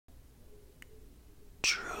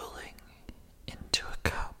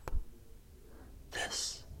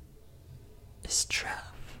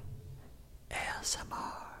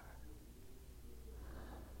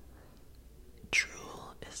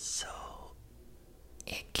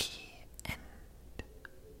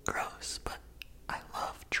gross, but I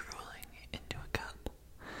love drooling into a cup.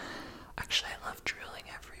 Actually, I love drooling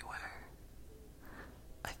everywhere.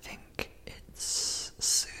 I think it's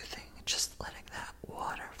soothing, just letting that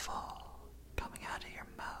waterfall coming out of your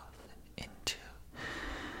mouth and into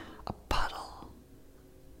a puddle,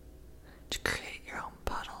 to create your own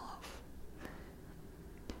puddle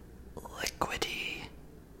of liquidy,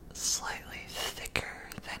 slightly thicker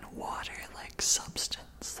than water-like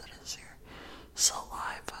substance that is your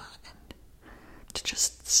saliva, and to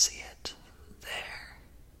just see it there.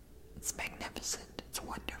 It's magnificent, it's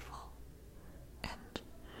wonderful, and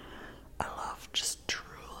I love just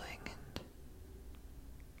drooling and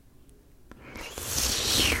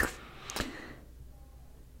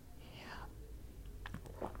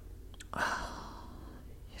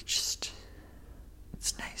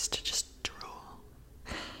it's nice to just drool.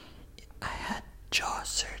 I had jaw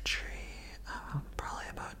surgery probably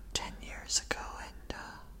about 10 years ago, and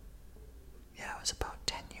yeah, it was about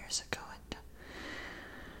 10 years ago, and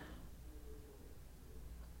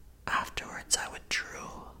afterwards I would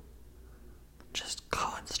drool, just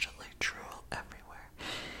constantly drool everywhere.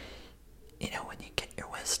 You know, when you get your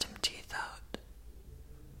wisdom teeth out,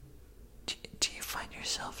 do you find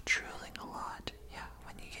yourself drooling a lot? Yeah,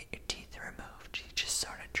 when you get your teeth removed, you just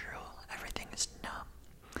sort of drool. Everything is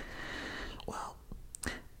numb. Well,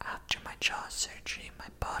 after my jaw surgery, my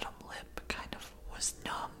bottom lip kind of was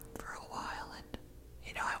numb for a while, and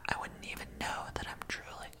you know, I wouldn't even know that I'm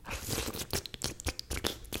drooling.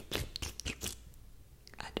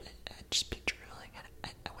 I'd just be drooling,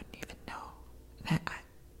 and I wouldn't even know. And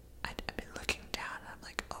I'd be looking down, and I'm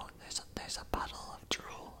like, oh, there's a puddle of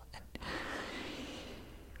drool, and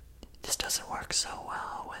this doesn't work so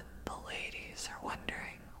well when the ladies are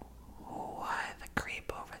wondering why the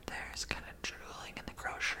creep over there is kind of drooling in the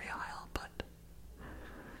grocery aisle, but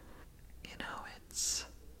you know, it's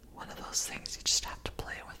one of those things you just have to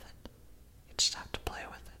play with it. You just have to play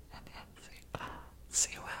with it and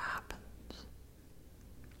see what happens.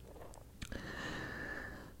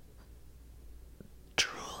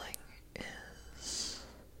 Drooling is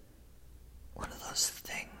one of those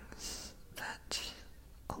things that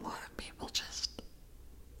a lot of people just,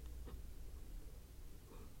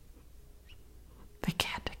 they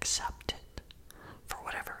can't accept it for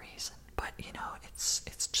whatever reason. But you know, it's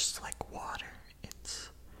just like water.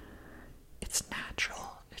 It's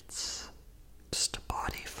natural. It's just a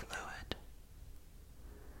body fluid.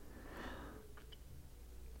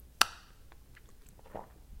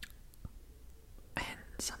 And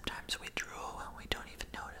sometimes we drool and we don't even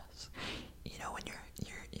notice. You know, when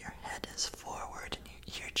your head is forward and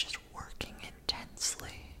you're just working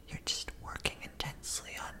intensely. You're just working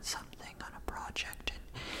intensely on something, on a project,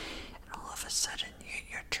 and all of a sudden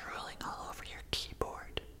you're drooling all over your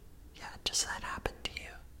keyboard. Yeah, does that happen to you?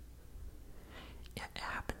 Yeah, it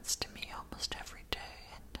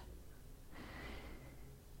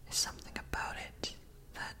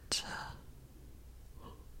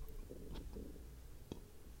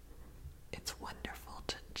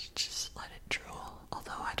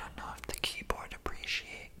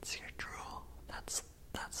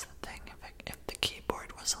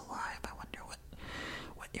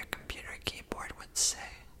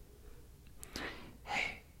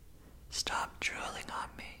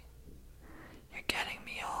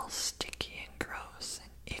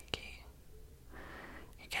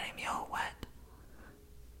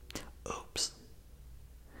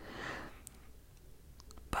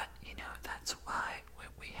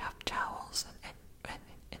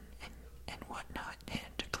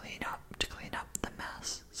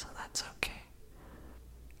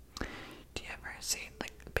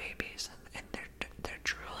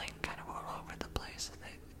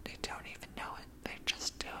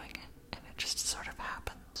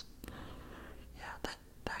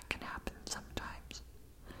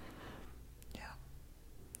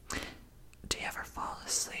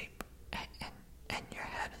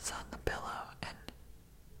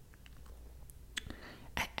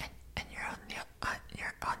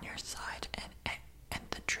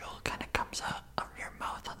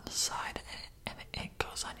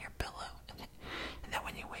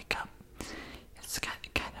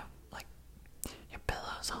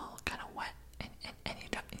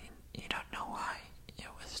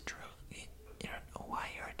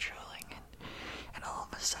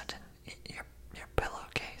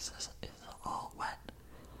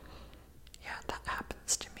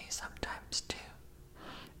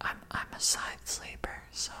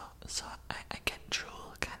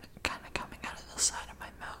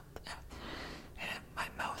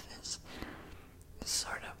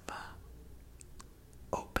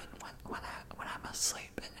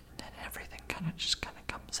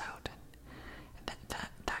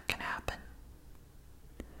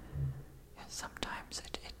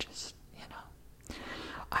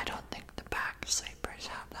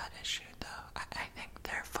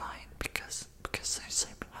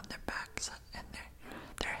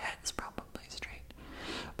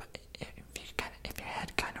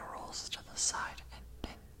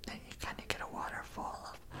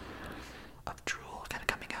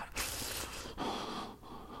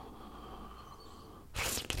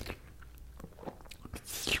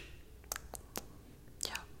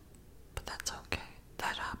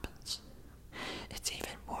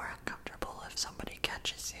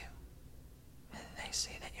they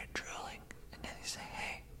see that you're drooling, and then they say,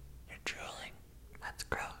 hey, you're drooling. That's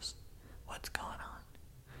gross. What's going on?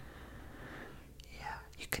 Yeah,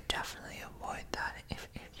 you could definitely avoid that if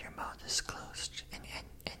your mouth is closed and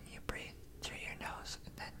you breathe through your nose,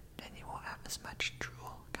 and then you won't have as much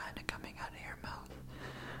drool kind of coming out of your mouth.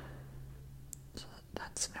 So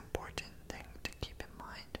that's an important thing to keep in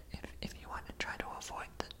mind if you want to try to avoid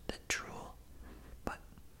the drool. But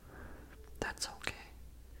that's okay.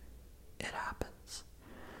 It happens.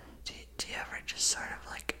 Do you ever just sort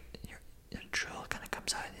of like your drool kind of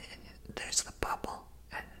comes out and there's the bubble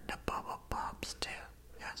and the bubble pops too?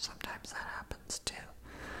 Yeah, sometimes that happens too.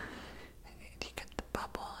 And you get the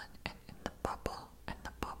bubble and the bubble and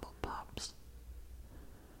the bubble pops.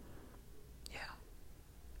 Yeah.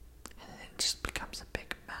 And it just becomes a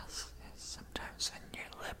big mess. And sometimes when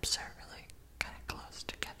your lips are really kind of close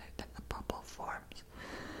together, then the bubble forms.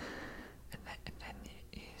 And then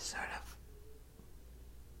you sort of